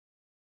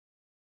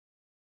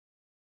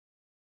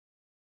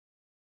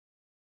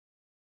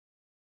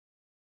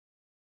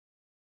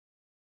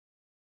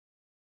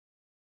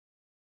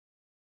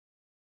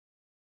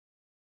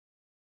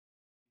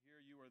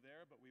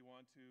there, but we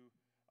want to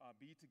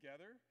be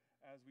together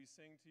as we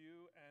sing to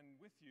you and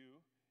with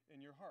you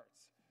in your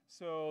hearts.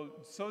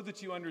 So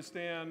that you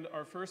understand,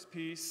 our first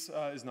piece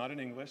is not in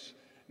English,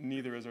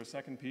 neither is our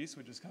second piece,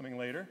 which is coming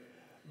later.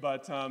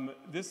 But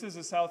this is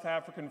a South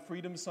African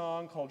freedom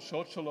song called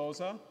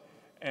Shosholoza,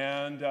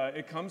 and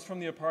it comes from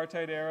the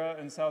apartheid era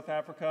in South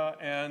Africa,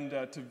 and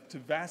to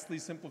vastly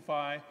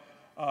simplify,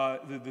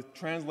 the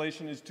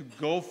translation is to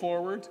go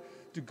forward,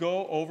 to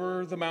go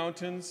over the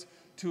mountains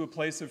to a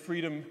place of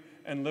freedom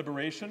and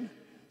liberation.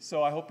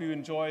 So I hope you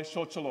enjoy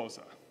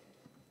Shosholoza.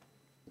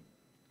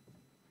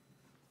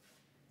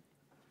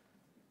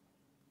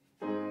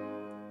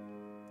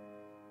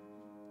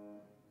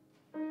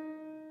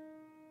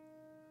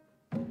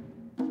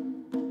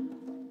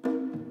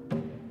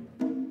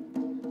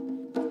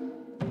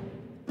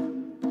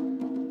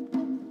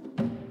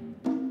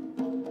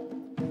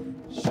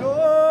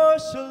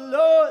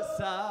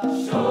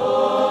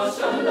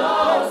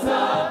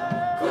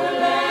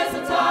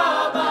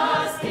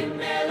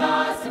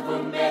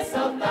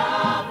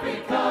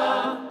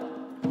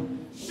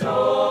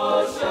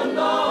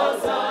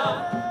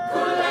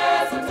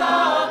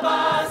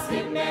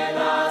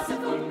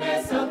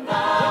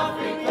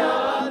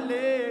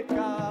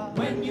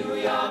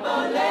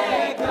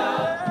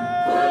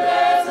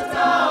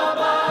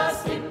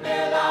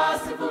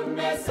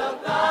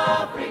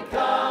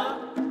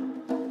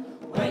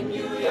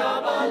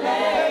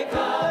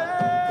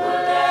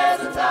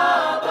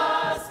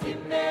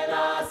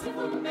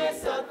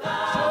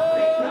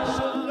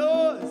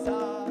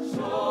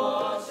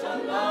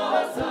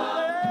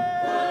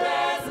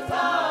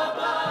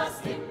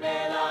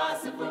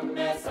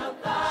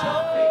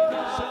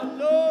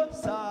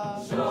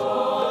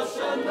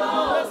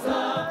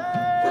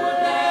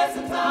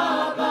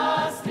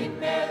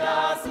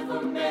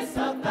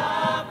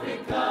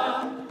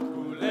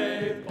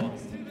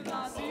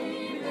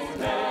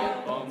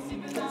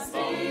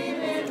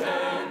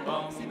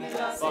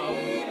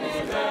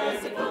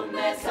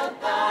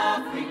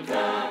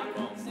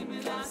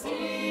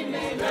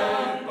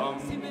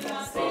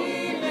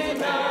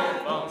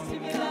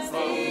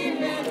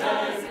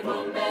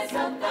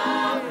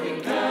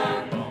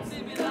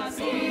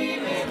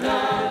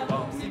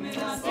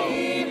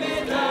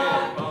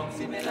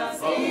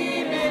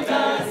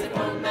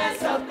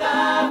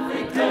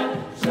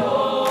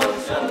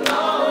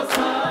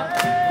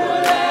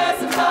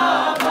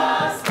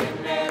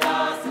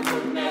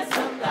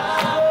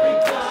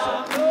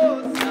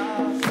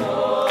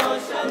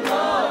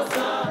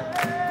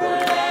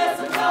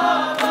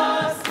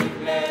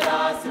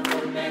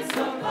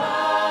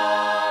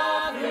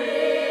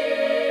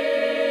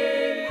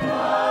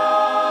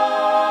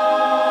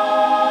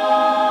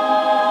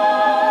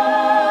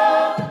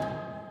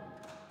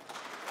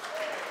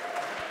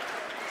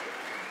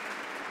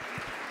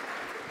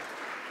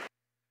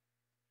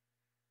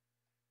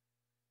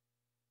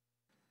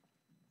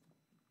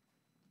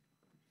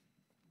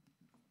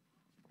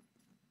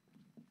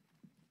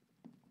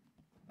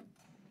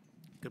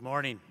 Good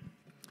morning.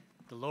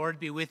 The Lord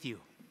be with you.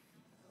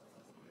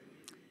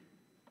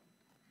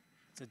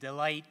 It's a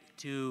delight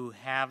to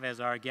have as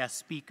our guest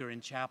speaker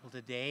in chapel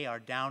today our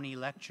Downey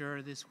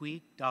lecturer this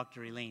week,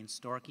 Dr. Elaine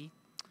Storkey.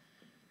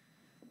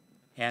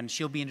 And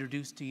she'll be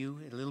introduced to you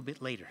a little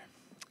bit later.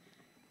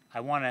 I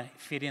want to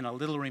fit in a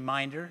little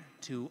reminder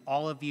to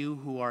all of you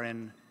who are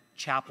in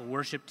chapel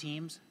worship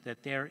teams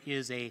that there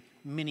is a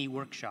mini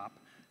workshop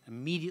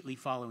immediately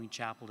following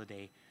chapel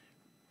today.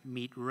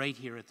 Meet right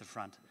here at the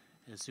front.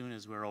 As soon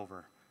as we're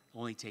over.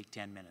 Only take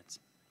 10 minutes.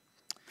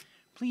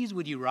 Please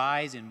would you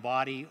rise in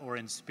body or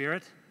in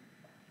spirit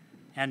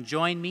and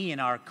join me in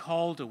our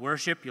call to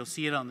worship. You'll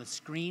see it on the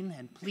screen.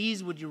 And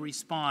please would you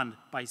respond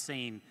by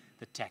saying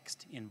the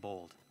text in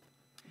bold.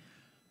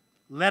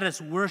 Let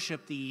us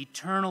worship the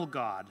eternal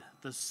God,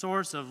 the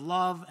source of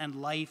love and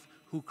life,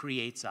 who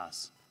creates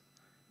us.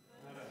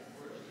 Let us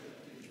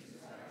worship Jesus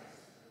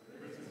Christ,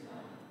 the risen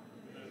one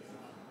who lives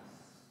among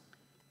us.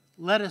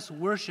 Let us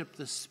worship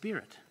the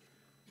Spirit,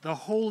 the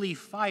holy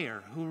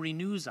fire who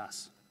renews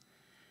us.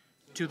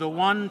 To the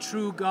one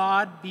true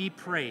God be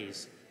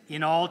praise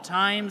in all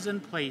times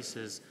and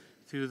places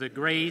through the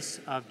grace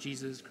of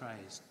Jesus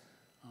Christ.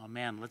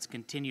 Amen. Let's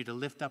continue to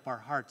lift up our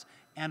hearts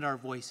and our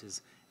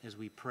voices as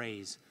we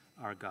praise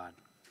our God.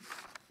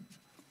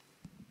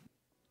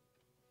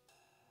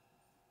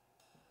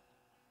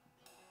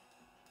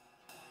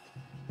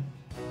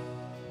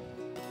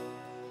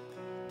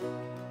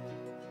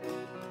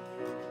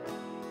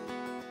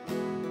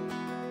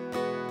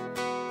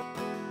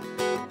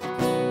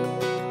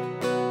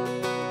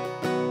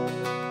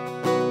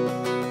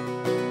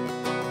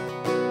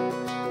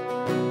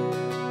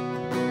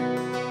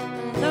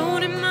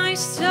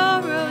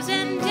 Sorrows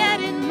and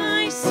dead in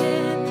my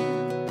sin,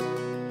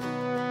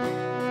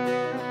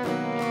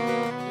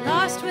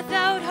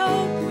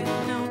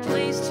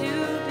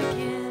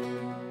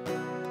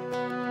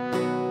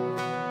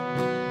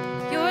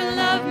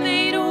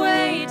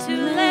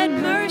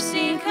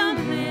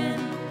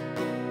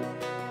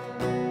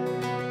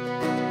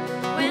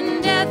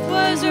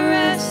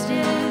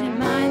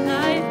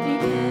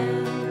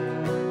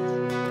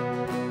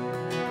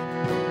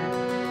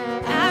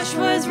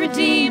 was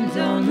redeemed,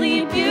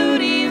 only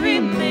beauty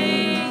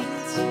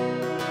remains.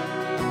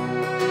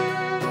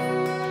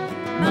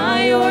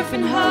 My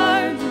orphan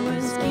heart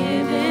was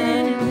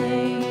given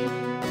Elaine.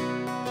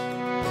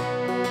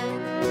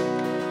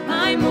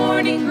 My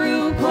mourning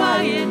grew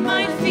quiet,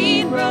 my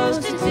feet rose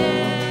to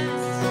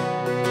dance.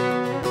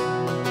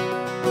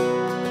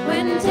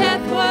 When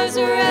death was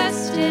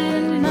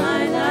arrested,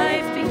 my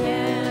life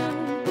began.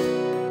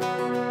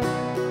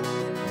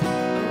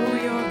 Oh,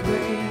 your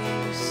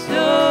grace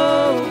so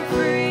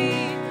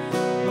free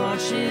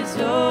washes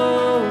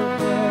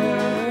over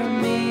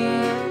me.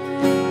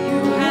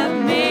 You have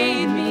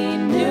made me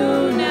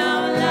new,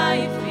 now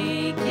life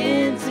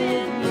begins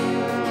in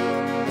you.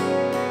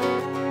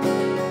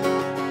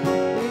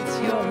 It's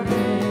your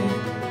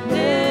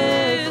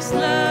endless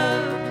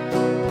love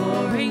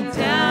pouring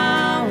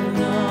down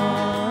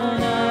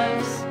on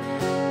us.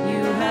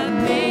 You have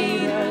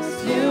made us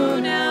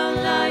new, now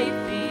life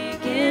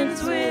begins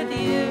with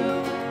you.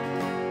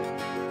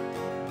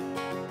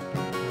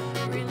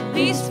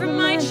 Released from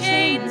my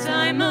chains,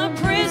 I'm a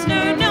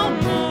prisoner no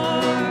more.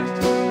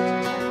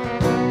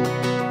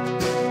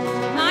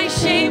 My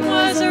shame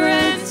was a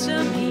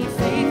ransom he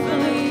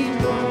faithfully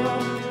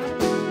bore.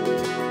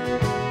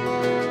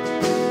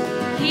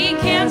 He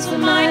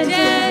canceled my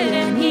debt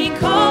and he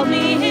called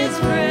me his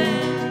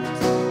friend.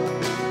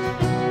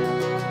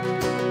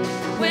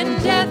 When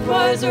death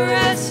was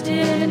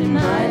arrested,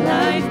 my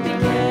life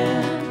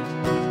began.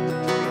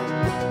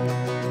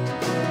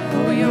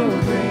 Oh, your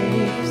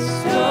grace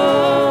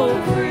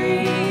so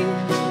free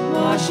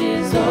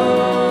washes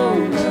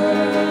over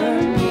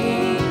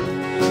me.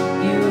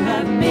 You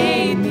have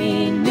made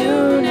me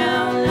new,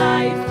 now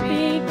life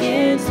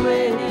begins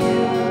with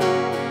you.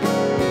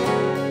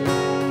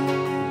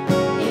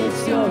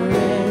 It's your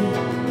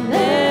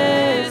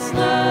endless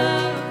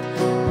love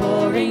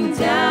pouring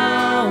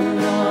down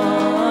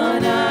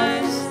on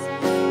us.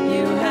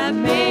 You have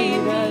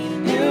made us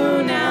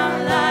new, now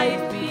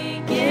life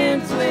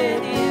begins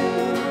with you.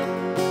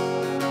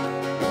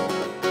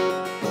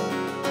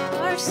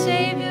 Our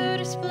Savior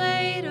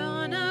displayed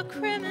on a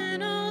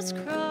criminal's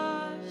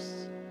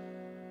cross.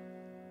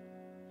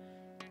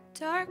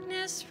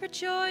 Darkness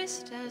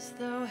rejoiced as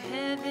though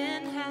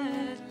heaven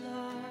had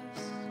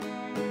lost.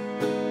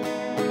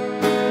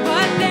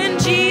 But then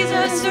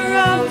Jesus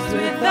arose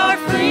with our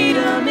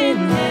freedom in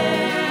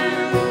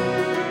hand.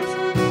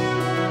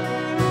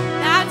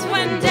 That's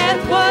when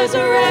death was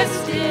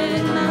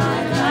arrested,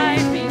 my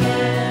life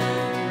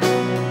began.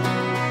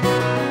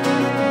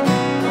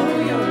 Oh,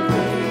 your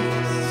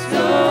grace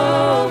so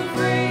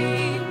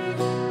free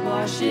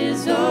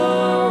washes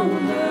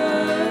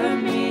over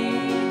me.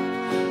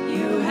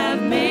 You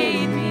have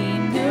made me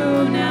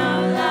new,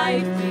 now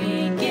life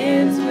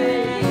begins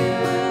with you.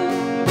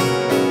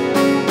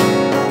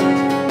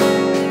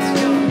 It's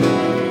your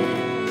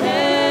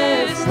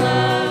endless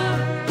love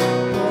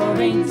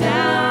pouring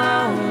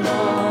down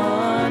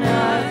on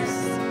us.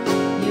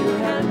 You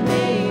have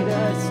made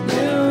us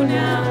new,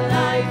 now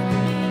life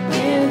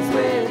begins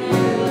with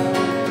you.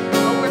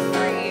 Oh, we're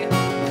free.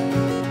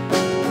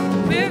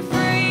 We're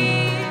free,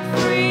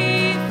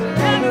 free,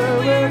 forever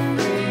we're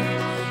free.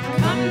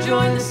 Come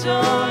join the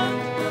song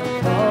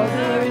of all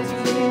there is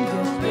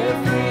kingdom. We're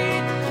free,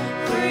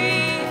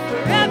 free,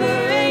 forever,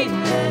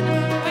 amen.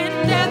 When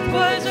death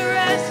was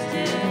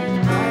arrested,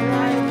 my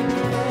life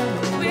began.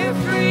 We're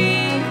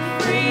free,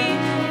 free,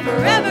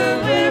 forever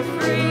we're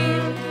free.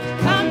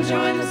 Come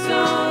join the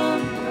song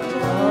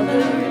of all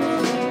there is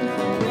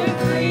kingdom. We're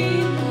free,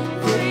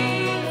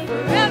 free,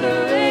 forever,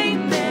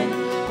 amen.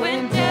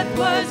 When death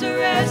was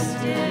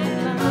arrested,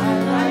 my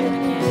life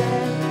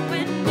began.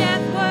 When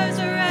death was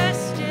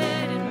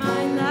arrested and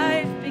my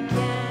life began.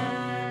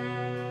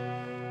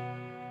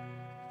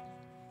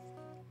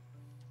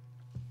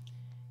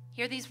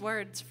 Hear these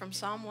words from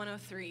Psalm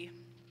 103.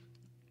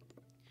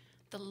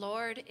 The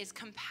Lord is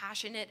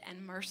compassionate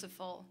and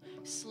merciful,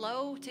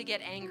 slow to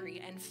get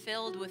angry and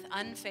filled with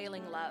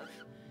unfailing love.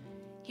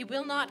 He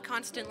will not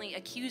constantly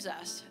accuse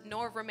us,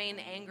 nor remain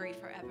angry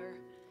forever.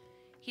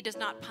 He does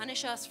not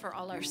punish us for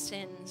all our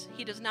sins.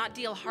 He does not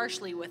deal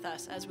harshly with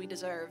us as we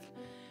deserve.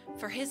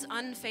 For his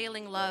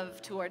unfailing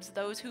love towards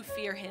those who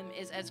fear him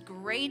is as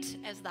great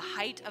as the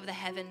height of the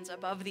heavens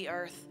above the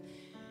earth.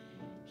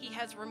 He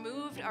has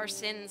removed our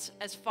sins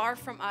as far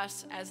from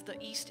us as the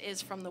east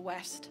is from the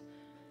west.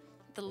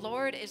 The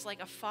Lord is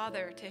like a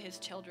father to his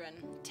children,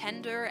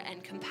 tender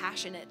and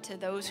compassionate to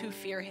those who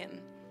fear him.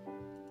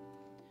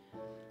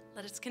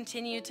 Let us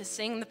continue to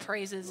sing the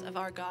praises of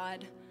our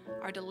God,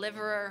 our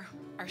deliverer,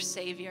 our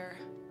Savior,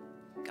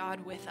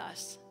 God with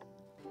us.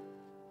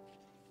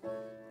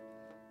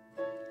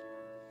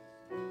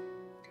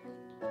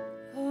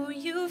 Oh,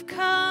 you've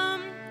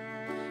come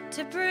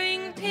to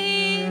bring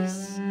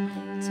peace,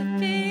 to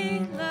be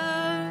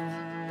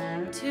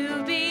love,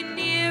 to be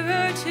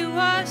nearer to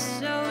us.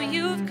 So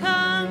you've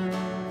come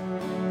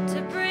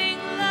to bring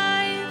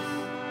life,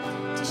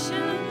 to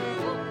shine.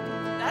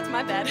 That's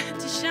my bad.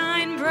 To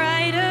shine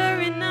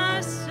brighter in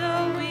us,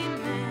 so we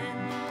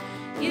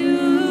meant you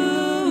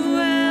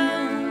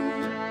well.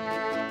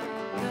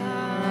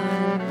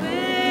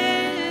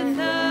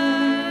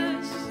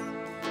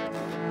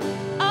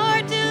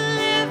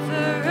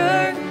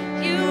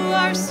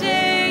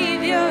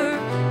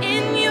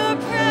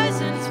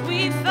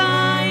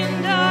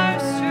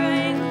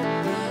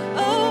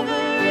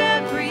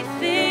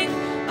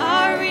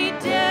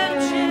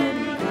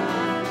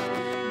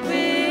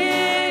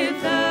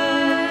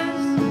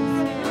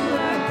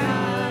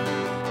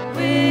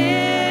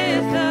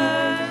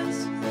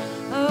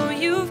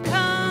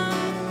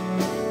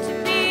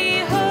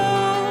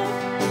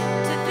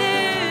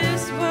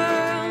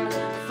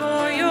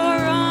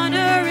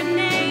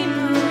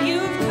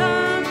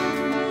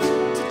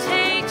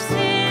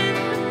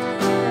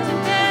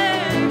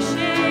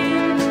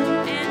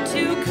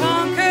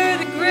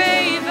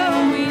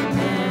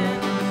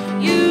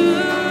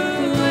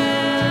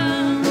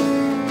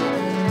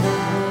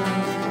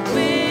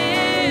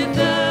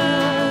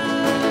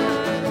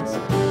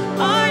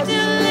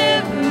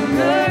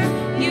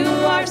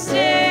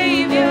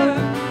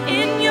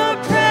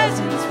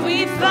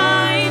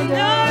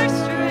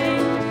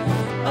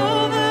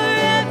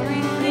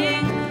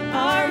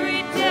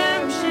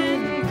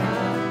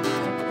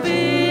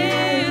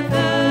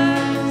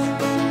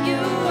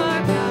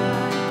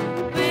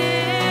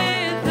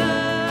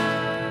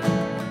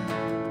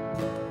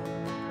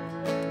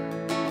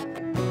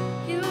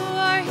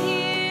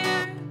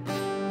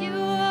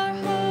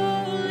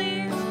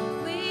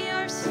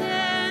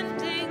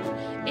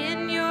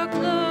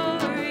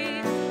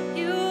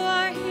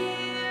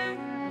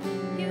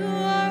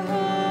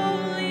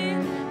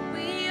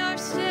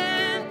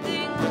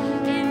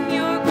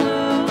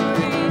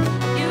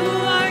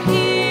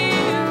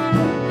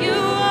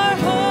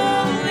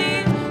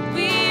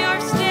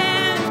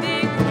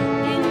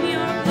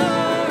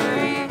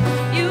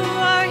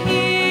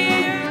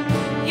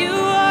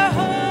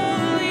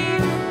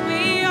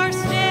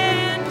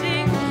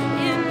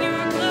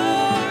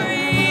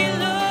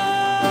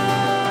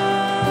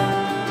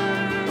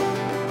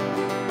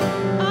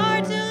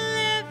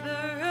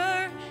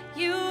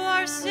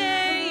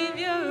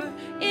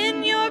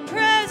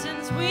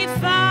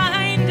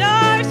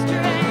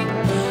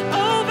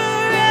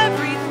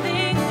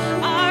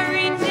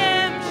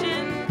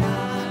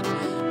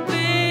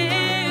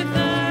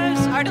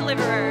 our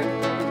deliverer.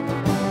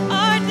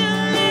 Our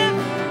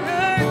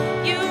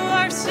deliverer, you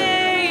are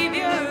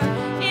Savior.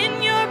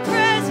 In your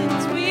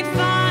presence we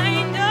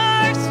find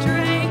our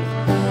strength.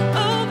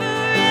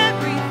 Over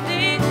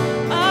everything,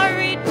 our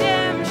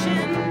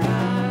redemption,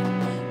 God.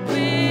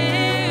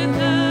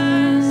 With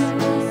us,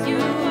 you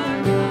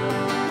are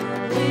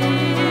God.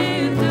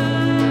 With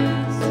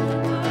us, oh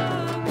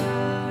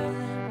God.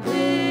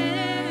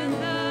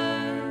 With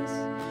us,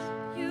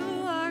 you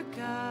are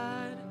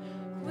God.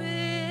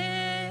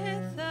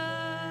 With us.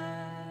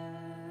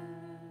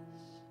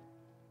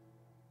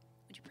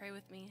 Would you pray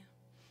with me?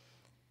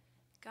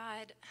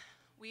 God,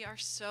 we are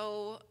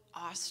so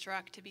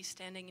awestruck to be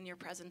standing in your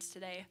presence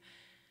today.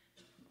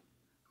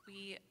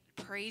 We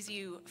praise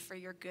you for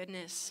your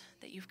goodness,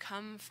 that you've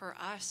come for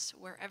us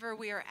wherever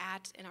we are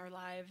at in our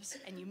lives,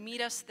 and you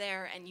meet us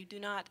there and you do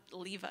not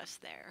leave us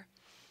there.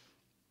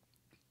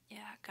 Yeah,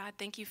 God,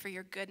 thank you for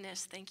your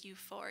goodness. Thank you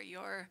for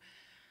your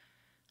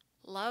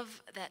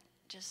love that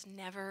just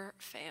never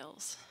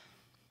fails.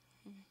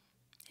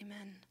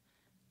 Amen.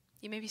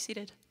 You may be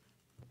seated.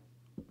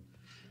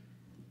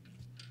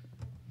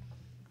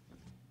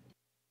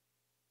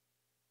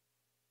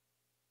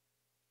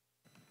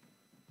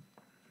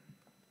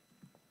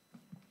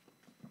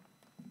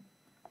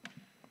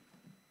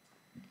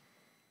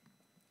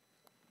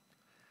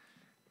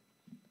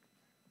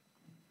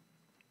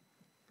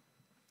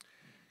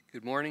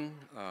 Good morning.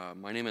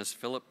 My name is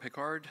Philip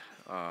Pickard.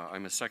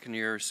 I'm a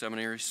second-year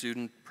seminary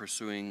student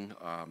pursuing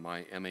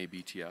my MA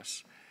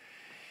BTS.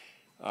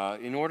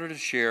 In order to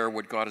share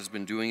what God has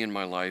been doing in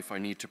my life, I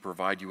need to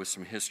provide you with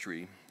some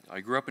history.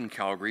 I grew up in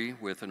Calgary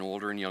with an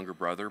older and younger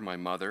brother, my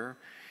mother,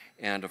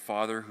 and a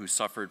father who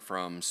suffered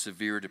from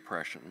severe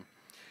depression.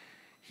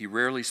 He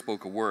rarely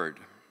spoke a word,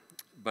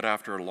 but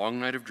after a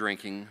long night of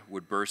drinking,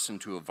 would burst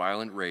into a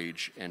violent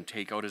rage and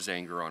take out his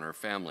anger on our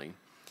family.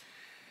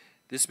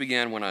 This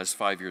began when I was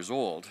 5 years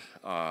old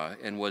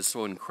and was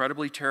so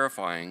incredibly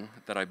terrifying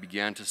that I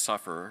began to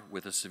suffer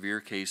with a severe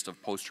case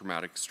of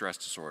post-traumatic stress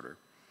disorder.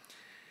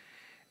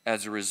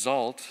 As a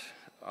result,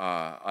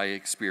 I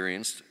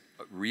experienced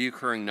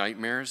reoccurring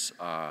nightmares,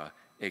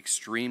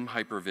 extreme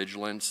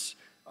hypervigilance,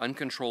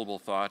 uncontrollable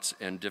thoughts,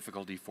 and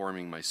difficulty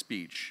forming my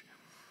speech.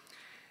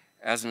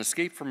 As an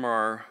escape from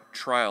our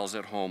trials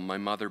at home, my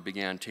mother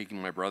began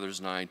taking my brothers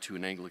and I to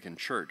an Anglican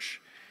church,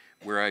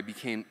 where I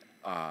became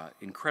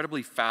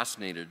incredibly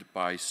fascinated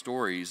by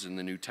stories in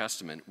the New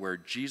Testament where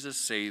Jesus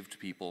saved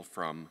people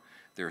from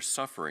their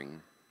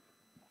suffering.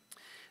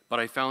 But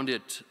I found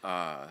it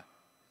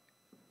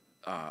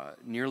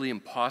nearly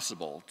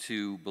impossible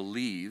to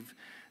believe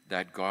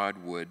that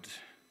God would,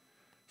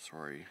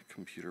 sorry,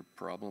 computer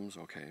problems,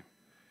 okay.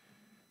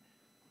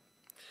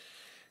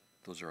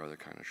 Those are other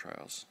kind of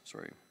trials,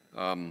 sorry.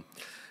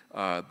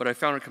 But I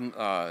found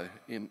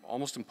it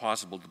almost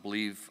impossible to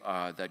believe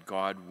that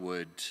God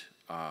would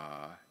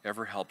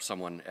ever help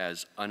someone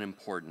as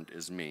unimportant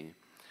as me.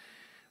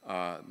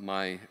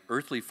 My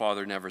earthly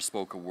father never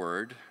spoke a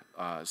word,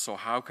 so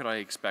how could I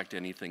expect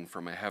anything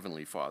from a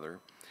heavenly father?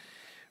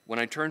 When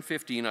I turned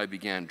 15, I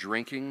began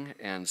drinking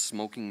and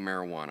smoking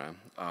marijuana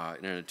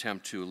in an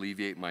attempt to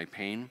alleviate my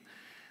pain.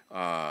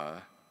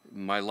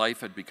 My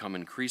life had become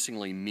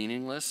increasingly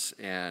meaningless,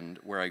 and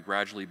where I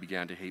gradually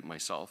began to hate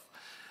myself.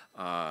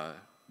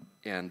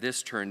 And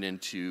this turned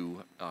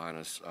into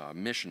a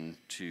mission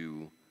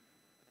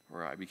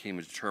where I became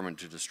determined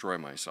to destroy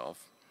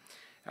myself.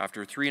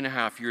 After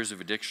 3.5 years of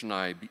addiction,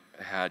 I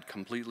had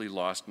completely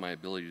lost my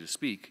ability to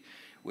speak,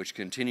 which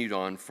continued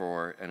on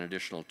for an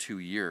additional 2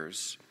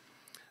 years.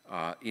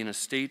 In a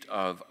state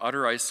of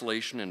utter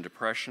isolation and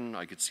depression,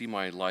 I could see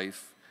my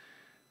life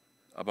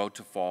about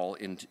to fall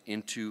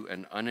into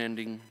an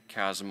unending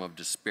chasm of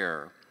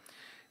despair.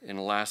 In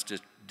a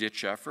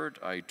last-ditch effort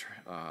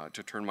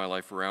to turn my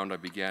life around, I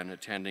began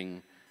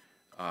attending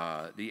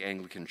the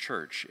Anglican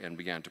Church and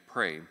began to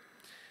pray.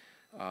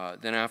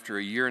 Then after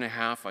 1.5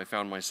 years, I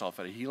found myself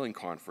at a healing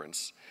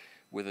conference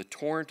with a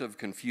torrent of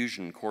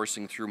confusion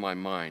coursing through my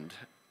mind.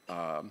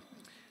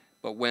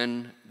 But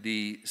when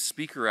the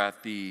speaker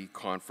at the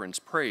conference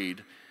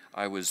prayed,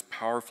 I was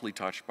powerfully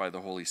touched by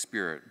the Holy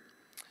Spirit.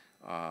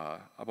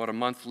 About a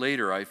month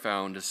later, I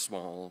found a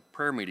small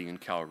prayer meeting in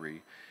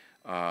Calgary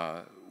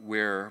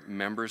where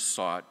members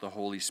sought the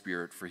Holy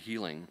Spirit for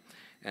healing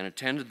and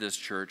attended this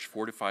church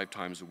 4 to 5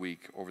 times a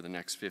week over the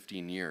next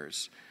 15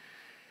 years.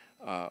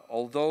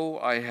 Although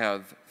I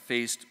have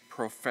faced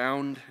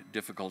profound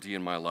difficulty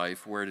in my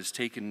life, where it has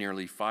taken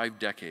nearly 5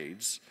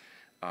 decades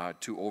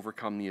to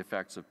overcome the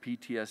effects of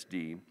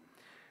PTSD,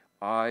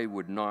 I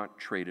would not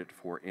trade it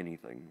for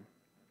anything.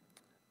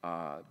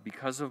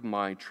 Because of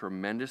my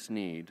tremendous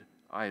need,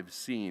 I have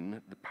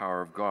seen the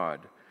power of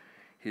God.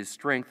 His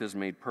strength is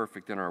made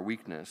perfect in our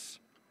weakness.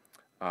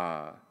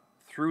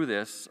 Through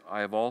this, I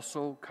have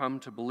also come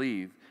to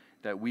believe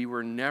that we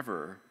were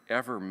never,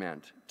 ever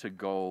meant to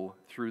go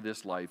through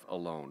this life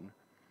alone.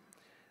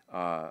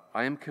 I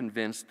am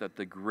convinced that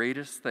the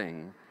greatest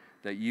thing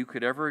that you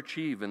could ever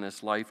achieve in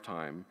this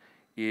lifetime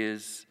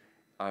is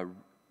a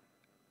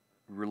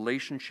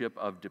relationship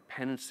of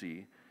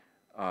dependency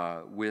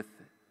with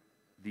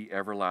the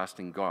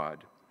everlasting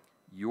God.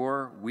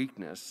 Your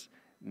weakness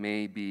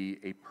may be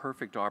a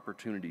perfect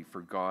opportunity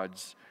for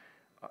God's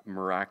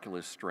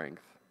miraculous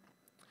strength.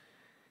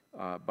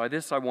 By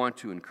this, I want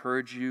to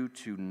encourage you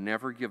to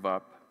never give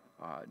up,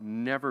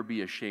 never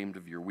be ashamed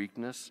of your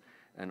weakness,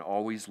 and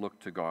always look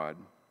to God.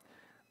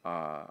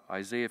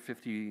 Isaiah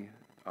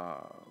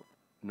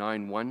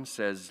 59:1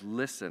 says,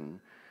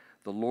 "Listen,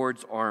 the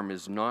Lord's arm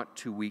is not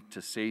too weak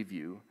to save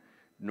you,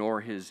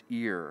 nor his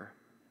ear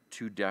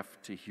too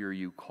deaf to hear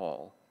you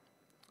call."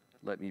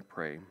 Let me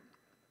pray.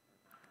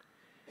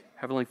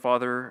 Heavenly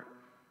Father,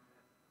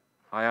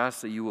 I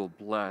ask that you will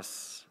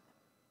bless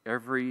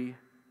every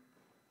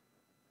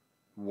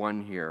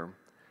one here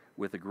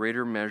with a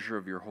greater measure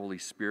of your Holy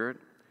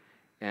Spirit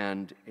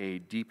and a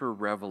deeper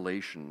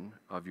revelation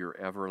of your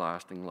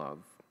everlasting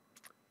love.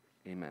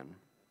 Amen.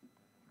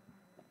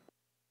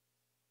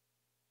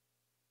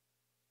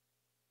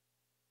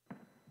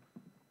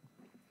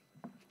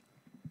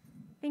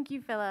 Thank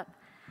you, Philip.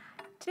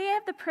 Today I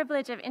have the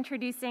privilege of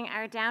introducing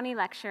our Downey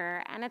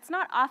lecturer, and it's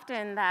not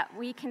often that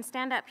we can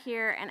stand up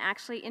here and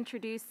actually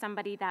introduce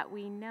somebody that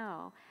we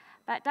know.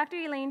 But Dr.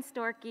 Elaine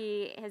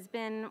Storkey has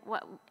been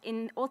what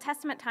in Old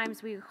Testament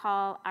times we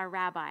call a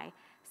rabbi,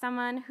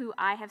 someone who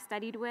I have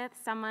studied with,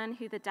 someone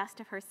who the dust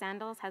of her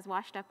sandals has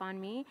washed up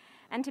on me.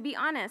 And to be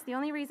honest, the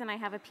only reason I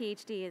have a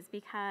PhD is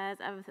because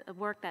of the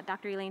work that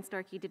Dr. Elaine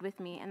Storkey did with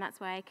me, and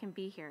that's why I can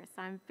be here.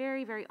 So I'm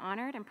very, very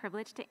honored and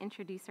privileged to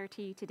introduce her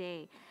to you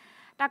today.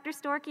 Dr.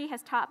 Storkey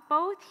has taught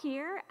both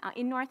here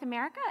in North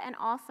America and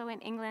also in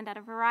England at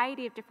a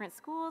variety of different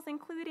schools,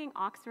 including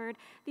Oxford,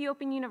 the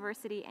Open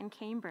University, and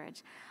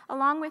Cambridge.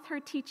 Along with her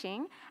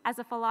teaching as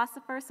a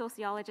philosopher,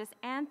 sociologist,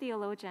 and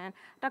theologian,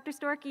 Dr.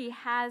 Storkey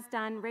has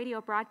done radio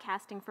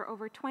broadcasting for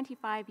over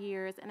 25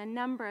 years in a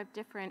number of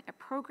different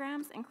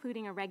programs,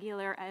 including a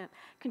regular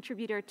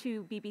contributor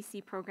to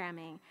BBC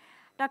programming.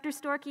 Dr.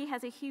 Storkey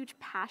has a huge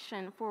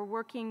passion for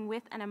working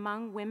with and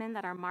among women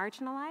that are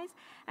marginalized,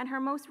 and her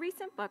most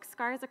recent book,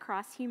 Scars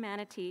Across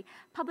Humanity,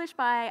 published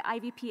by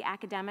IVP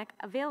Academic,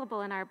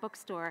 available in our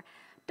bookstore,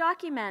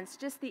 documents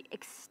just the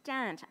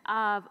extent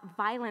of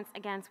violence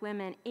against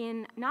women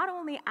in not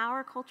only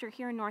our culture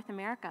here in North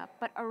America,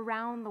 but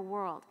around the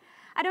world.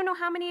 I don't know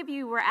how many of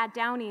you were at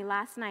Downey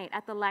last night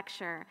at the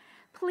lecture.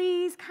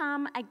 Please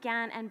come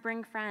again and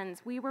bring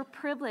friends. We were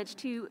privileged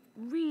to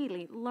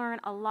really learn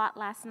a lot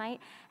last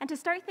night and to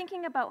start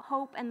thinking about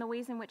hope and the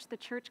ways in which the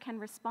church can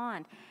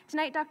respond.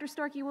 Tonight, Dr.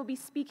 Storkey will be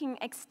speaking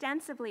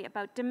extensively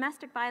about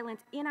domestic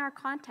violence in our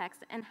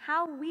context and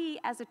how we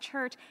as a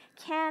church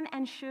can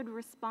and should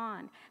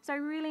respond. So I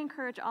really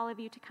encourage all of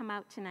you to come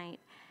out tonight.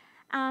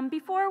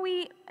 Before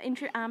we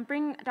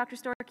bring Dr.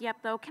 Storkey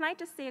up, though, can I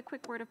just say a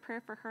quick word of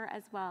prayer for her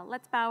as well?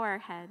 Let's bow our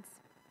heads.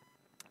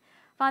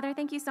 Father,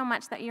 thank you so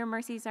much that your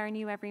mercies are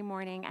new every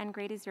morning, and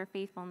great is your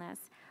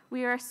faithfulness.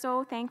 We are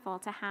so thankful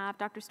to have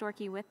Dr.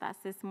 Storkey with us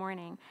this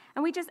morning.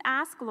 And we just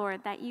ask,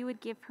 Lord, that you would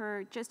give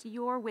her just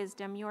your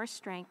wisdom, your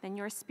strength, and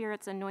your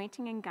Spirit's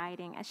anointing and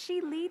guiding as she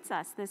leads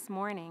us this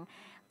morning.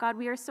 God,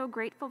 we are so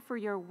grateful for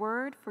your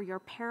word, for your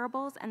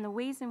parables, and the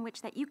ways in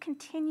which that you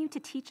continue to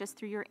teach us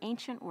through your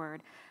ancient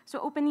word. So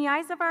open the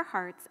eyes of our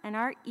hearts and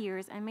our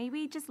ears, and may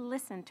we just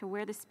listen to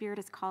where the Spirit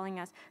is calling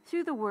us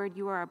through the word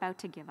you are about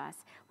to give us.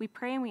 We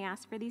pray and we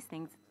ask for these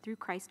things through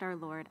Christ our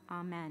Lord.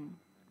 Amen.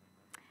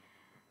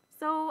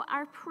 So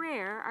our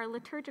prayer, our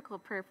liturgical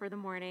prayer for the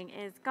morning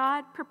is,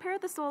 God, prepare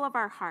the soul of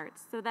our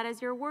hearts so that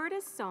as your word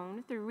is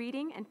sown through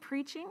reading and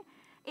preaching,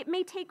 it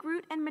may take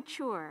root and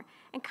mature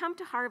and come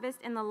to harvest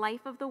in the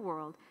life of the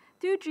world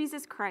through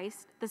Jesus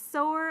Christ, the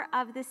sower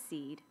of the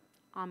seed.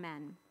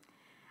 Amen.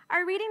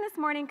 Our reading this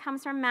morning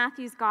comes from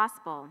Matthew's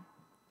Gospel.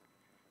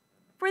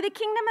 For the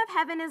kingdom of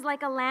heaven is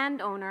like a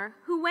landowner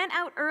who went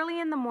out early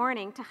in the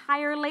morning to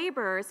hire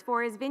laborers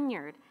for his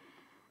vineyard.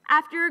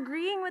 After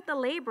agreeing with the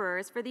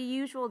laborers for the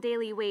usual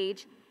daily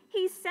wage,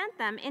 he sent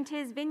them into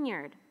his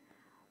vineyard.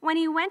 When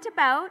he went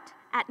about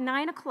at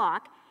 9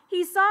 o'clock,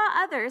 he saw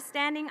others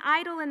standing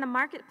idle in the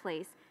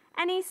marketplace,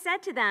 and he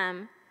said to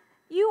them,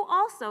 "You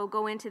also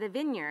go into the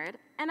vineyard,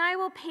 and I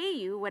will pay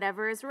you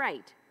whatever is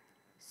right."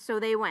 So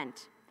they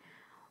went.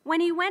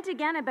 When he went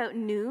again about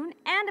noon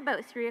and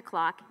about 3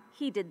 o'clock,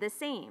 he did the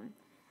same.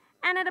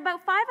 And at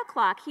about 5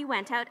 o'clock he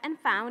went out and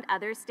found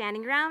others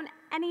standing around,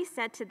 and he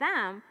said to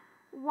them,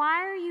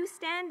 "Why are you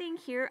standing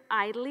here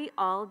idly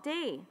all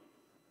day?"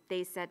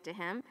 They said to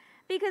him,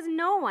 "Because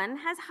no one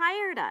has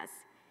hired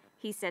us."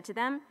 He said to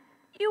them,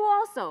 "You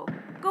also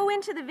go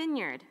into the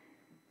vineyard."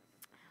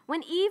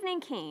 When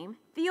evening came,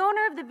 the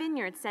owner of the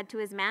vineyard said to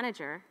his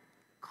manager,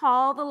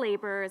 "Call the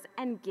laborers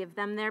and give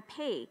them their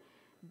pay,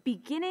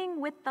 beginning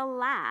with the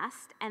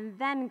last and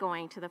then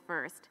going to the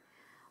first."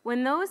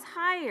 When those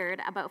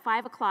hired about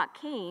 5 o'clock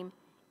came,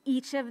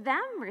 each of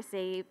them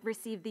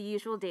received the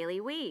usual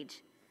daily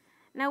wage.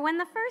 Now when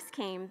the first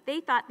came,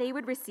 they thought they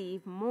would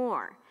receive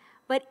more,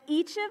 but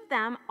each of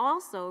them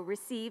also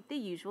received the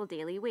usual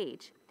daily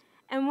wage.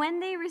 And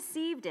when they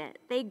received it,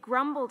 they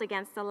grumbled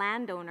against the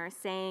landowner,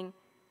 saying,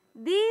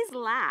 These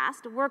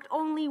last worked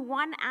only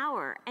 1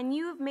 hour, and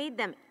you have made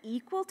them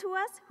equal to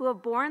us who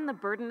have borne the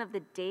burden of the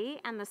day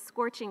and the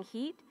scorching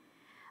heat?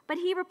 But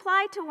he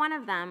replied to one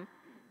of them,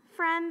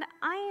 Friend,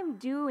 I am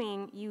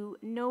doing you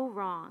no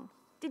wrong.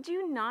 Did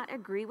you not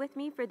agree with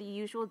me for the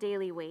usual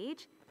daily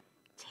wage?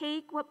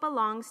 Take what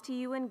belongs to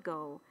you and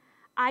go.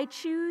 I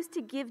choose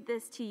to give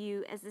this to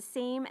you as the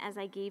same as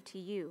I gave to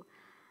you.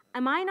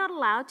 Am I not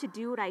allowed to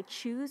do what I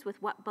choose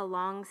with what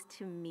belongs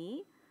to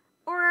me?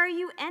 Or are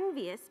you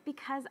envious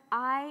because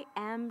I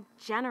am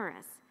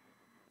generous?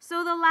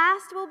 So the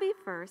last will be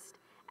first,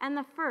 and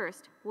the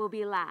first will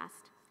be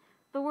last.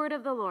 The word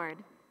of the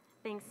Lord.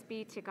 Thanks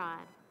be to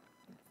God.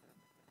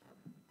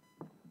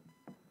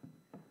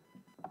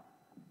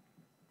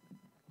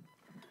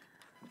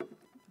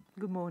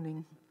 Good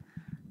morning.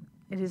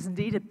 It is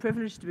indeed a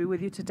privilege to be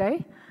with you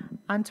today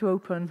and to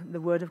open the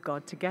Word of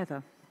God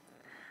together.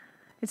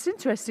 It's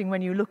interesting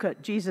when you look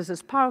at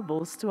Jesus'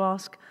 parables to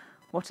ask,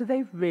 what are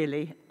they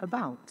really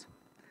about?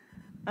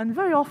 And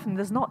very often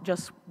there's not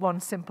just one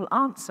simple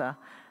answer,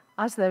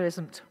 as there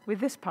isn't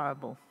with this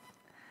parable.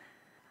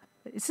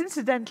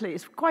 Incidentally,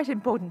 it's quite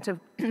important to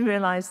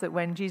realize that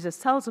when Jesus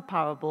tells a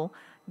parable,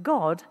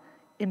 God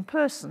in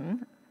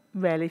person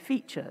rarely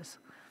features.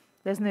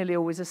 There's nearly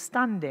always a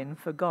stand-in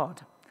for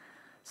God.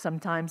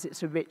 Sometimes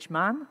it's a rich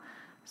man.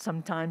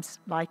 Sometimes,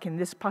 like in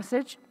this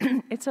passage,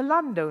 it's a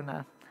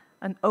landowner,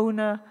 an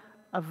owner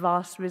of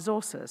vast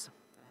resources.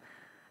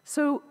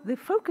 So the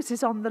focus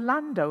is on the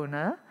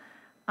landowner,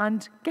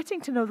 and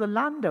getting to know the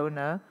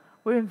landowner,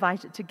 we're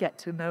invited to get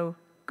to know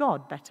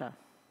God better.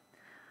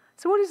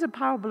 So what is a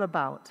parable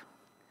about?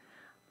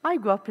 I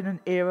grew up in an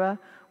era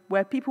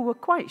where people were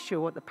quite sure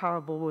what the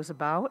parable was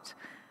about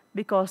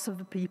because of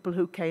the people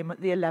who came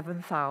at the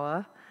 11th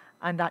hour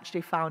and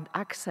actually found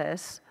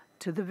access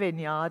to the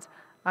vineyard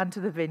and to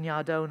the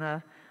vineyard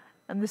owner,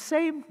 and the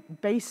same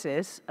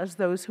basis as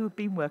those who've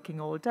been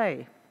working all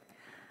day.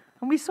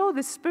 And we saw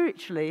this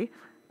spiritually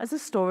as a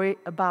story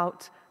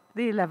about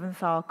the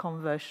 11th hour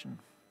conversion.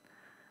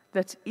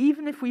 That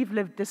even if we've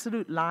lived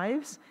dissolute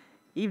lives,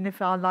 even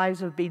if our lives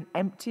have been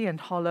empty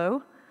and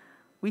hollow,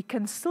 we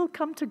can still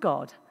come to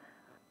God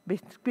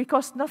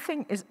because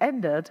nothing is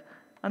ended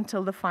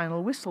until the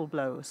final whistle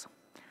blows.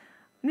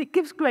 And it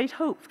gives great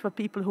hope for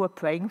people who are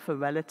praying for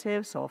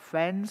relatives or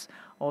friends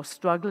or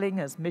struggling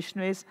as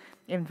missionaries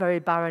in very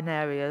barren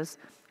areas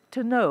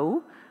to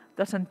know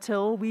that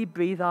until we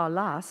breathe our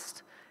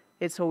last,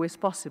 it's always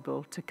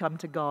possible to come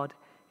to God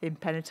in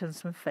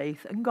penitence and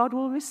faith, and God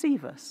will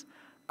receive us.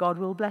 God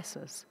will bless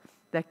us.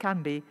 There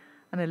can be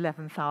an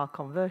 11th hour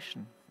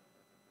conversion.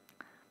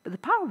 But the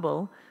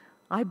parable,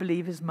 I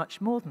believe, is much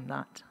more than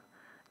that.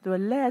 There are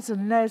layers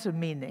and layers of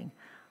meaning,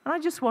 and I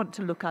just want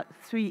to look at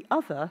 3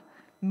 other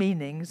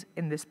meanings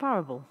in this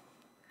parable.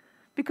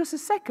 Because the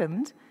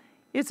second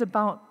is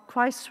about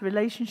Christ's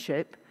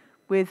relationship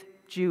with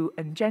Jew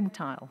and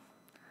Gentile.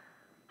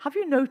 Have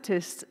you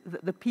noticed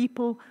that the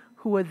people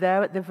who were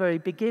there at the very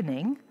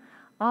beginning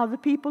are the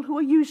people who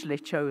are usually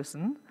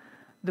chosen,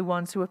 the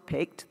ones who are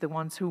picked, the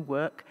ones who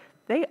work?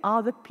 They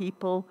are the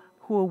people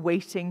who are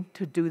waiting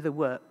to do the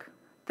work.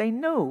 They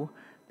know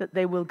that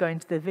they will go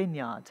into the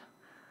vineyard.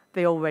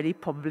 They already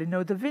probably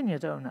know the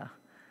vineyard owner.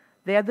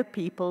 They are the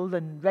people,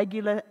 the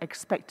regular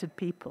expected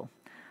people.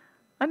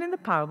 And in the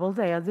parable,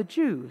 they are the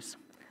Jews.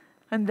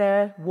 And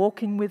they're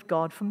walking with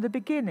God from the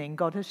beginning.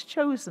 God has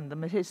chosen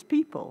them as his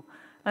people.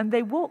 And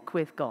they walk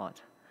with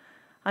God.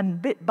 And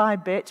bit by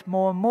bit,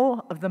 more and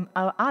more of them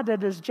are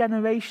added as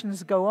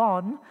generations go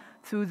on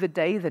through the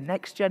day. The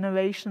next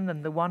generation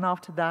and the one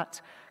after that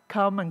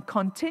come and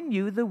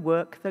continue the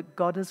work that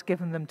God has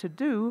given them to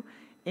do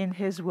in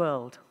his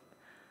world.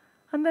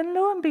 And then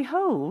lo and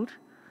behold,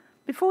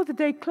 before the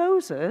day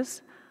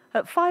closes,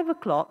 at 5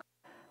 o'clock,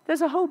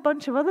 there's a whole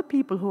bunch of other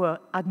people who are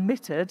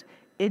admitted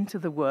into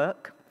the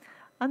work,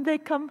 and they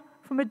come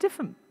from a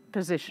different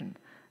position.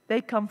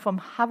 They come from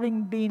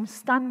having been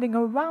standing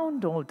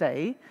around all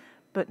day,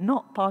 but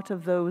not part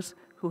of those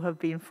who have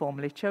been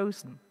formally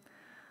chosen.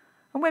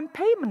 And when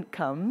payment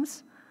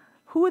comes,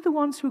 who are the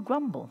ones who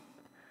grumble?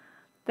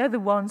 They're the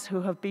ones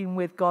who have been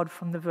with God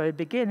from the very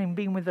beginning,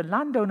 been with the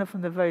landowner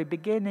from the very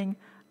beginning,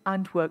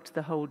 and worked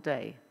the whole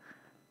day.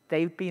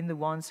 They've been the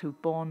ones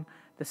who've borne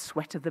the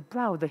sweat of the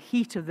brow, the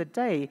heat of the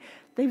day.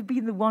 They've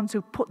been the ones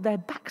who put their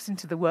backs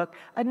into the work.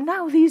 And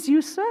now these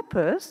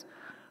usurpers,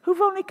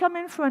 who've only come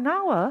in for an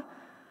hour,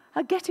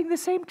 are getting the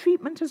same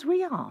treatment as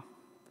we are.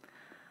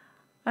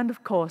 And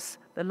of course,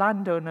 the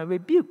landowner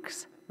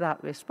rebukes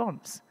that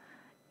response.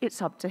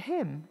 It's up to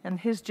him and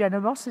his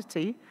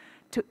generosity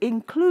to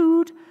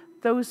include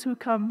those who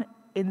come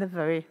in the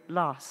very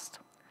last.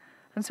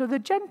 And so the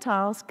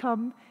Gentiles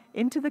come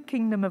into the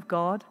kingdom of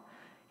God,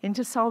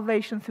 into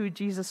salvation through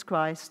Jesus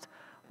Christ,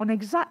 on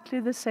exactly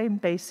the same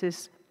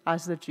basis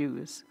as the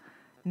Jews,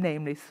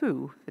 namely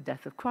through the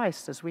death of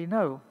Christ, as we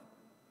know.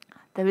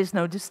 There is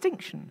no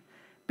distinction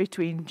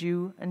between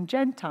Jew and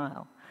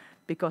Gentile,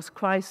 because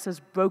Christ has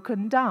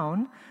broken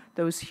down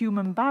those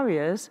human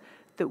barriers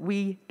that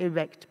we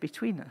erect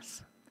between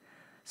us.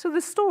 So the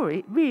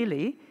story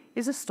really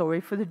is a story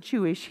for the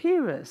Jewish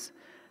hearers,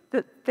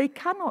 that they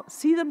cannot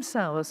see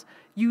themselves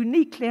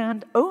uniquely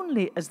and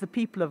only as the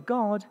people of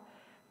God,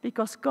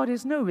 because God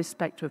is no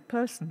respecter of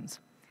persons,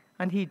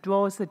 and he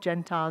draws the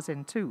Gentiles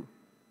in too.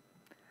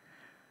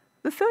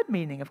 The third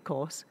meaning, of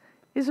course,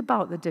 is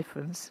about the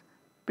difference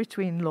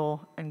between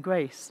law and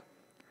grace.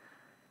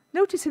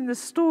 Notice in the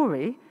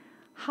story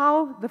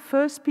how the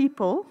first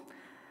people,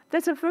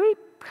 there's a very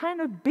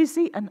kind of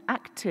busy and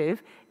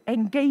active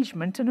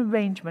engagement and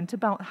arrangement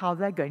about how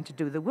they're going to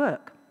do the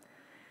work.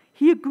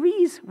 He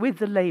agrees with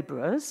the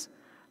laborers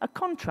a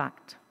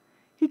contract.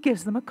 He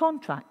gives them a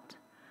contract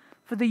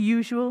for the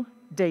usual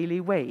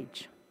daily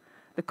wage.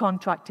 The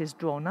contract is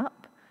drawn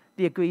up,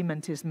 the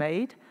agreement is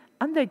made,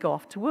 and they go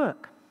off to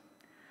work.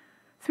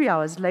 3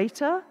 hours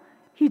later,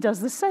 he does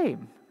the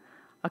same.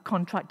 A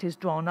contract is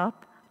drawn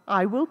up.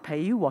 I will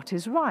pay you what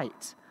is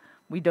right.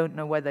 We don't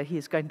know whether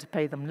he's going to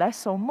pay them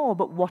less or more,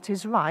 but what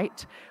is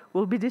right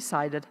will be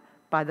decided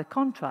by the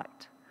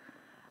contract.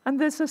 And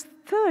there's a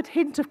third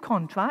hint of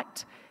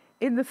contract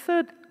in the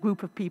third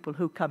group of people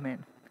who come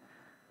in.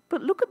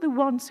 But look at the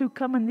ones who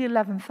come in the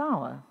 11th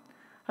hour,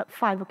 at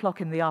 5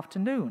 o'clock in the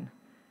afternoon.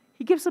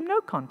 He gives them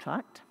no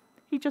contract.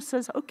 He just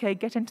says, okay,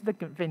 get into the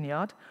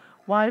vineyard.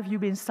 Why have you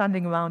been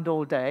standing around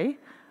all day?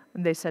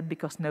 And they said,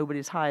 because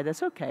nobody's hired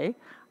us. Okay,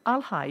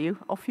 I'll hire you.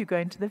 Off you go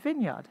into the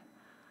vineyard.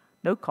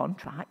 No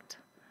contract,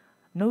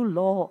 no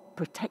law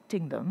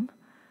protecting them.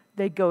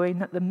 They go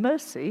in at the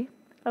mercy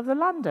of the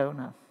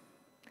landowner.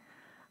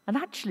 And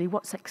actually,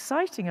 what's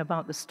exciting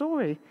about the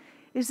story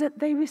is that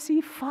they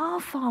receive far,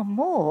 far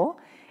more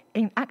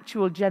in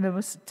actual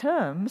generous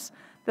terms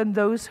than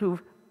those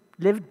who've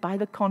lived by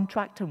the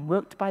contract and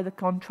worked by the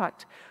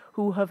contract,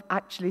 who have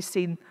actually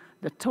seen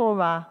the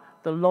Torah,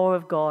 the law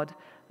of God,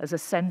 as a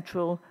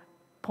central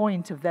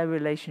point of their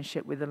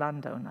relationship with the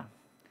landowner.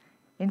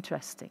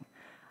 Interesting.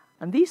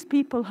 And these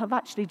people have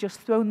actually just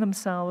thrown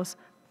themselves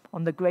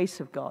on the grace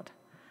of God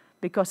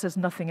because there's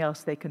nothing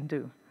else they can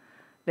do.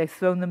 They've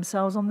thrown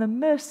themselves on the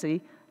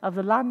mercy of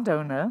the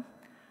landowner,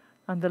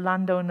 and the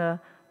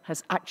landowner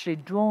has actually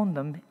drawn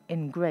them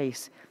in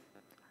grace.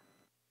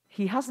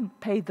 He hasn't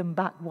paid them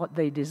back what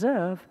they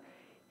deserve.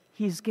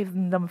 He's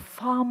given them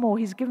far more.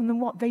 He's given them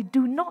what they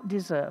do not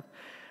deserve.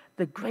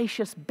 The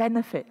gracious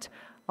benefit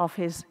of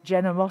his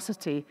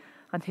generosity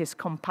and his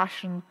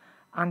compassion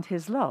and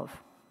his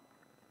love.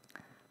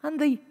 And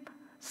the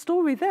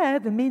story there,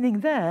 the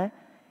meaning there,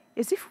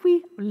 is if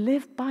we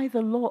live by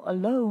the law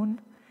alone,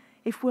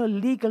 if we're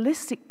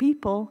legalistic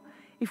people,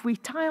 if we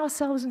tie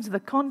ourselves into the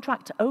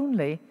contract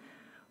only,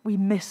 we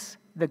miss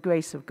the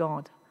grace of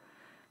God.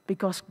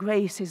 Because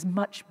grace is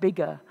much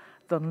bigger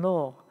than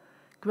law.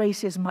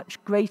 Grace is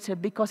much greater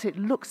because it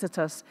looks at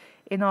us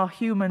in our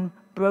human,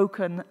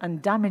 broken,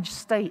 and damaged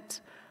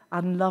state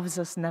and loves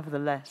us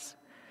nevertheless.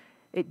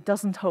 It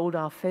doesn't hold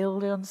our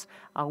failures,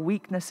 our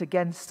weakness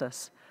against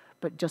us,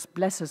 but just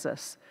blesses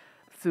us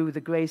through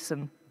the grace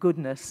and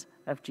goodness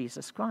of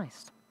Jesus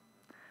Christ.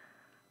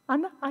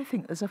 And I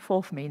think there's a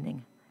fourth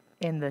meaning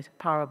in the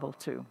parable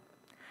too.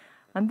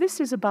 And this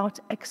is about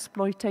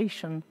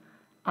exploitation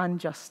and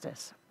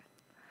justice.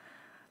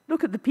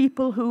 Look at the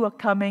people who are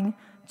coming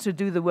to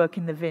do the work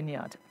in the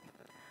vineyard.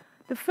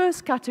 The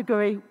first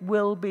category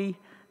will be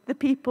the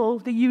people,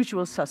 the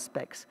usual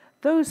suspects,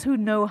 those who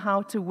know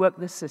how to work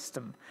the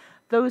system.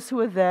 Those who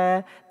are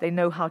there, they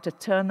know how to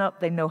turn up,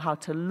 they know how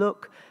to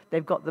look,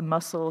 they've got the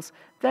muscles.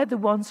 They're the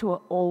ones who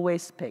are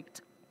always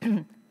picked.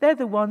 They're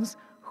the ones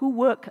who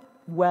work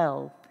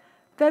well.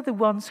 They're the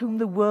ones whom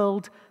the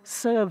world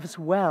serves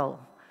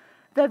well.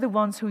 They're the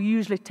ones who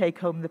usually take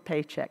home the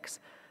paychecks.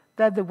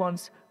 They're the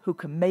ones who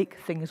can make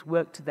things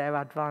work to their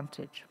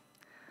advantage.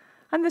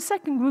 And the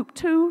second group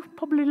too,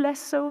 probably less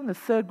so, and the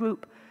third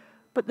group.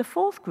 But the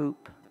fourth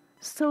group,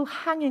 still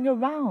hanging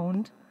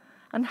around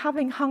and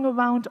having hung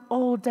around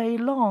all day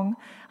long.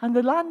 And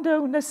the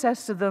landowner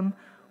says to them,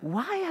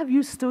 why have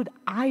you stood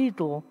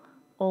idle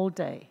all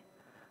day?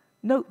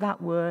 Note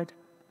that word,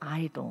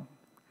 idle.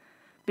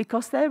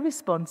 Because their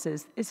response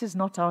is, this is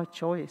not our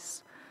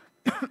choice.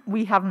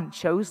 We haven't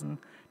chosen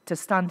to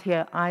stand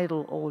here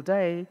idle all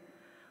day,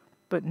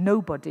 but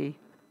nobody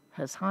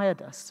has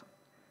hired us.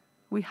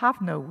 We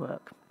have no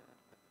work.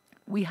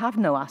 We have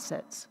no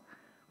assets.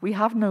 We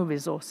have no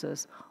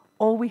resources.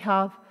 All we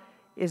have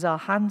is our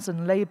hands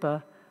and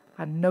labor,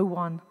 and no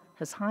one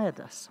has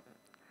hired us.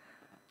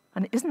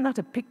 And isn't that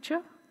a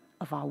picture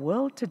of our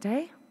world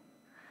today?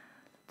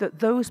 That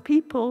those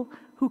people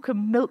who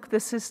can milk the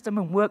system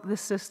and work the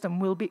system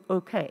will be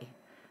okay.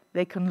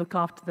 They can look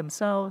after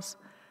themselves.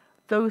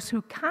 Those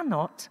who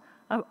cannot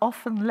are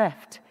often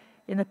left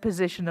in a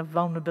position of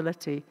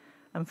vulnerability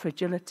and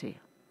fragility.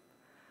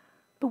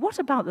 But what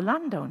about the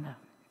landowner?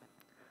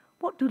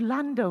 What do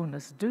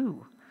landowners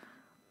do?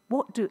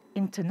 What do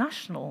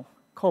international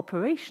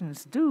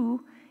corporations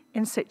do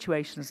in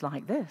situations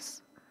like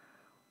this?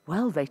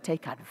 Well, they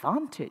take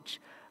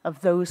advantage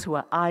of those who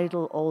are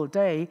idle all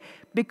day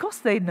because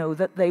they know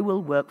that they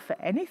will work for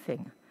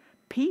anything,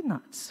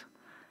 peanuts,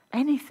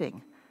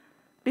 anything,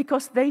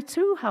 because they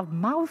too have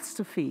mouths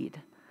to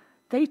feed.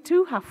 They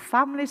too have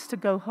families to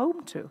go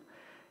home to.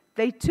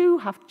 They too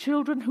have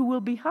children who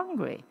will be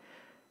hungry.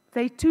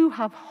 They too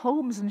have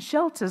homes and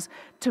shelters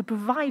to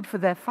provide for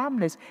their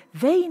families.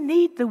 They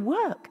need the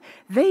work.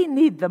 They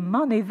need the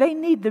money. They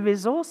need the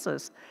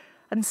resources.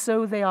 And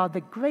so they are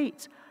the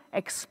great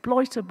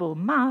exploitable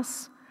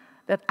mass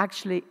that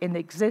actually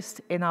exists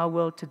in our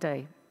world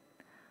today.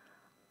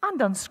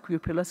 And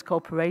unscrupulous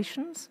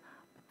corporations,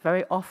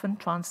 very often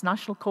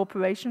transnational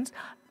corporations,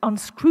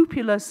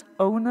 unscrupulous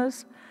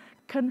owners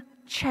can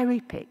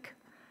cherry-pick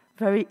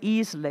very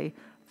easily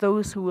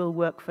those who will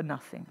work for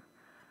nothing.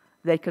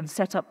 They can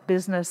set up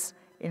business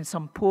in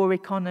some poor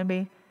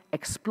economy,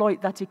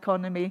 exploit that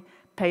economy,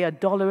 pay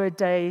 $1 a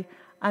day,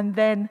 and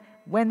then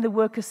when the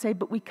workers say,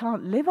 but we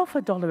can't live off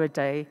 $1 a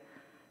day,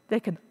 they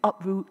can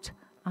uproot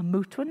and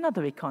move to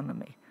another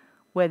economy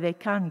where they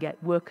can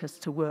get workers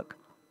to work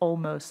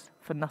almost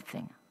for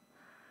nothing.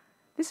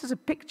 This is a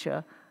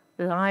picture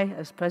that I,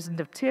 as president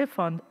of Tear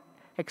Fund,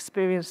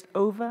 experienced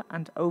over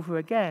and over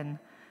again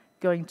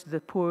going to the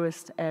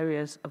poorest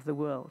areas of the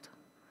world.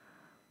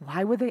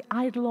 Why were they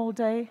idle all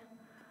day?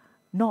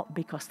 Not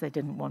because they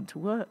didn't want to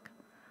work,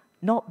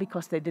 not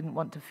because they didn't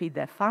want to feed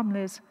their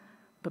families,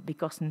 but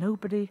because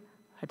nobody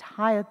had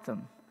hired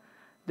them.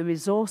 The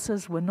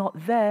resources were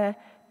not there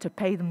to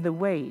pay them the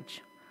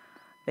wage.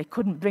 They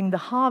couldn't bring the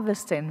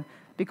harvest in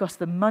because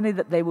the money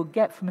that they would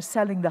get from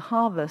selling the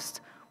harvest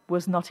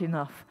was not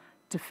enough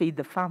to feed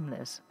the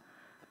families.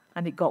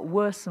 And it got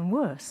worse and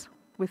worse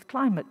with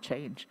climate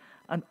change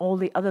and all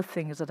the other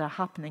things that are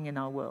happening in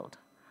our world.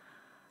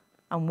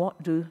 And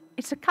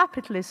it's a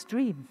capitalist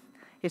dream.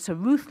 It's a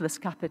ruthless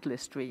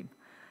capitalist dream.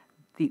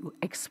 They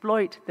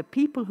exploit the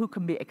people who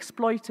can be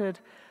exploited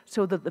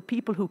so that the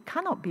people who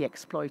cannot be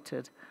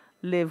exploited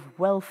live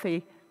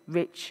wealthy,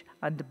 rich,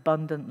 and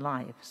abundant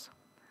lives.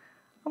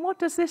 And what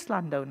does this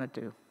landowner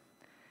do?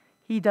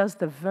 He does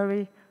the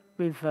very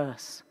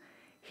reverse.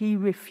 He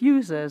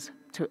refuses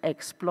to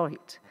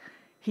exploit.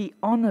 He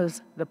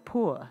honors the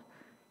poor.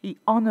 He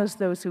honors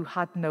those who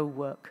had no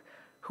work,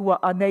 who are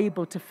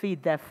unable to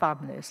feed their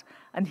families,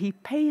 and he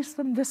pays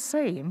them the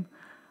same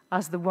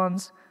as the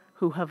ones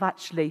who have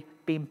actually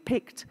been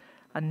picked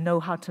and know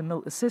how to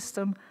milk the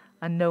system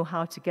and know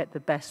how to get the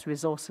best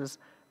resources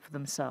for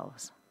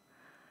themselves.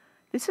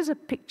 This is a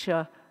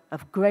picture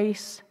of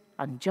grace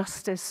and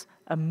justice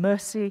and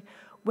mercy,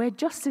 where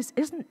justice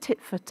isn't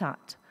tit for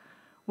tat,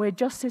 where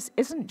justice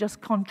isn't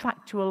just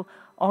contractual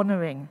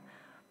honoring,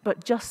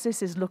 but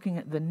justice is looking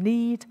at the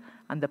need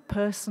and the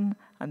person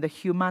and the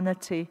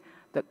humanity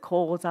that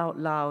calls out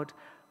loud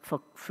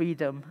for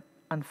freedom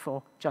and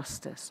for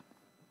justice.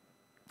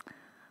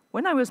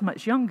 When I was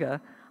much younger,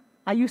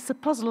 I used to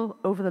puzzle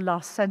over the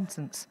last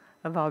sentence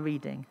of our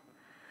reading.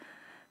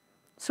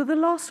 So the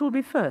last will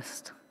be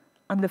first,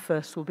 and the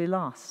first will be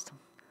last.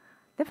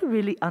 Never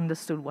really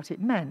understood what it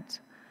meant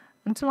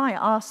until I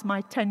asked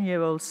my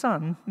 10-year-old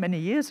son many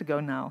years ago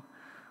now,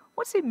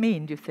 what's it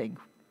mean, do you think?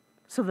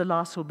 So the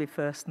last will be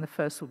first and the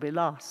first will be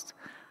last.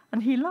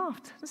 And he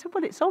laughed and said,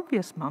 well, it's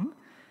obvious, Mum.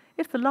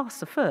 If the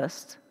last are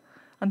first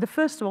and the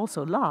first are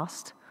also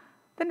last,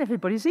 then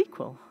everybody's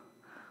equal.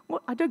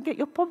 Well, I don't get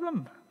your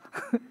problem.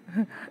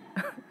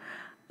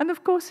 And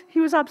of course, he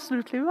was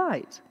absolutely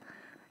right.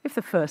 If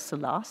the first are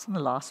last and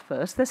the last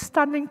first, they're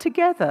standing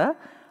together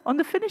on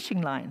the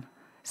finishing line,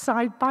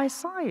 side by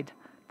side.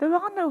 There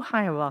are no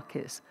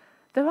hierarchies.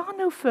 There are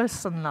no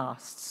firsts and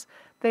lasts.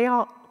 They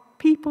are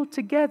people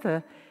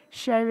together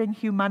sharing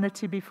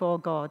humanity before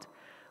God,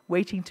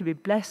 waiting to be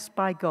blessed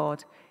by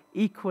God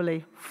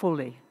equally,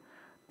 fully.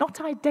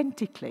 Not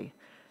identically,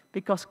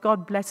 because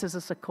God blesses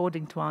us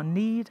according to our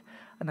need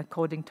and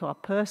according to our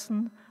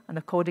person and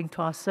according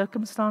to our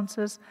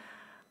circumstances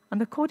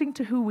and according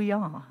to who we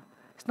are.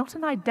 It's not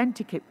an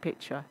identikit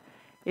picture.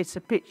 It's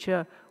a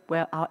picture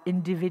where our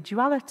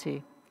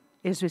individuality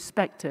is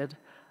respected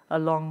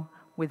along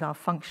with our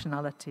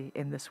functionality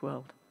in this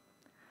world.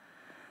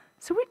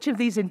 So which of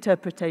these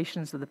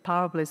interpretations of the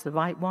parable is the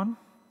right one?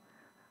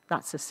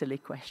 That's a silly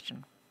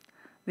question.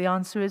 The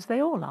answer is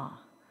they all are.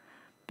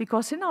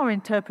 Because in our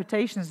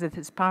interpretations of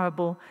this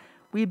parable,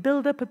 we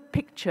build up a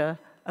picture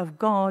of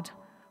God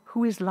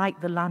who is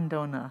like the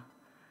landowner,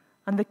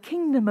 and the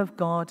kingdom of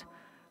God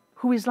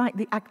who is like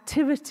the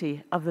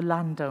activity of the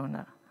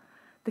landowner.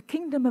 The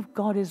kingdom of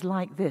God is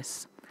like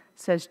this,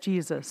 says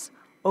Jesus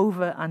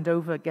over and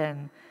over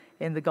again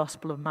in the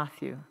Gospel of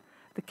Matthew.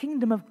 The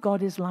kingdom of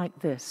God is like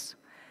this.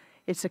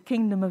 It's a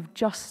kingdom of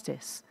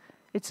justice.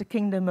 It's a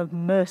kingdom of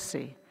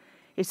mercy.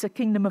 It's a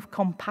kingdom of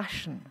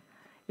compassion.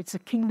 It's a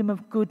kingdom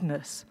of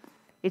goodness.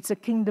 It's a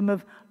kingdom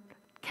of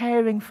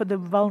caring for the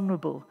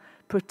vulnerable,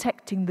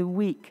 protecting the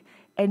weak,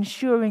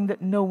 ensuring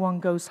that no one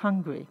goes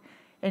hungry,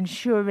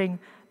 ensuring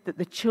that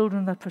the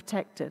children are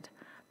protected,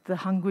 the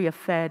hungry are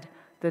fed,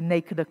 the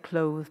naked are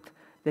clothed,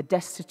 the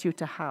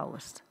destitute are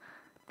housed.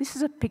 This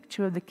is a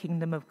picture of the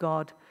kingdom of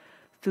God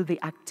through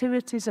the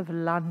activities of a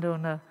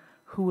landowner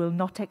who will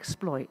not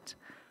exploit,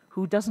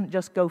 who doesn't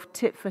just go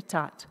tit for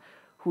tat,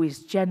 who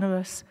is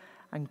generous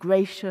and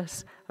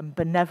gracious and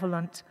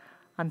benevolent,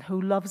 and who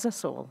loves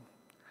us all.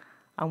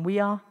 And we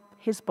are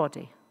his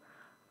body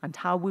and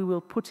how we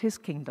will put his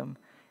kingdom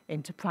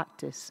into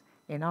practice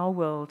in our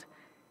world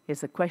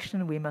is the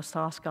question we must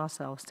ask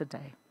ourselves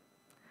today.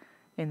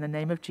 In the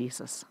name of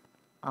Jesus,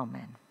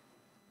 amen.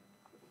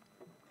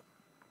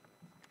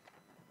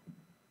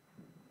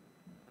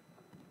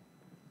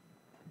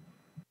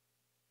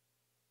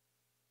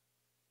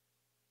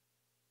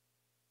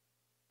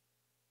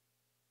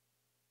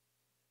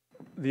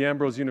 The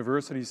Ambrose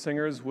University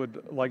Singers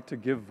would like to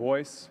give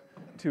voice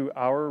to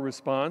our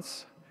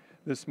response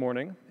this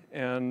morning,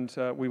 and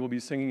we will be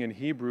singing in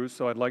Hebrew,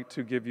 so I'd like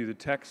to give you the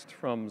text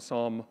from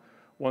Psalm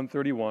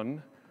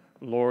 131.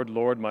 Lord,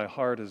 Lord, my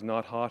heart is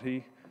not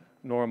haughty,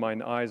 nor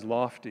mine eyes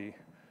lofty.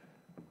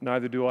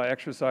 Neither do I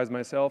exercise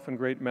myself in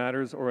great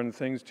matters or in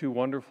things too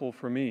wonderful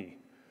for me.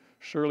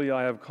 Surely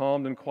I have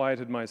calmed and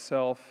quieted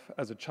myself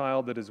as a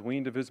child that is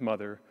weaned of his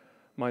mother.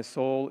 My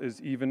soul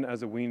is even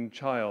as a weaned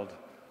child.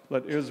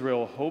 Let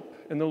Israel hope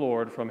in the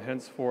Lord from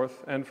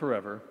henceforth and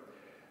forever.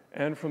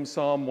 And from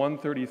Psalm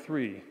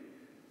 133,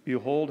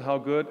 behold how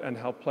good and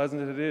how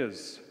pleasant it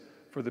is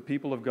for the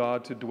people of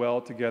God to dwell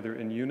together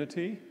in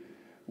unity.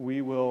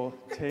 We will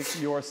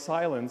take your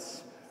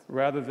silence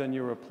rather than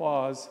your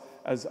applause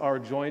as our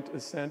joint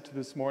assent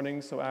this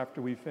morning. So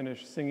after we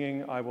finish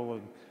singing,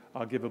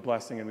 I'll give a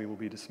blessing and we will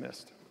be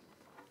dismissed.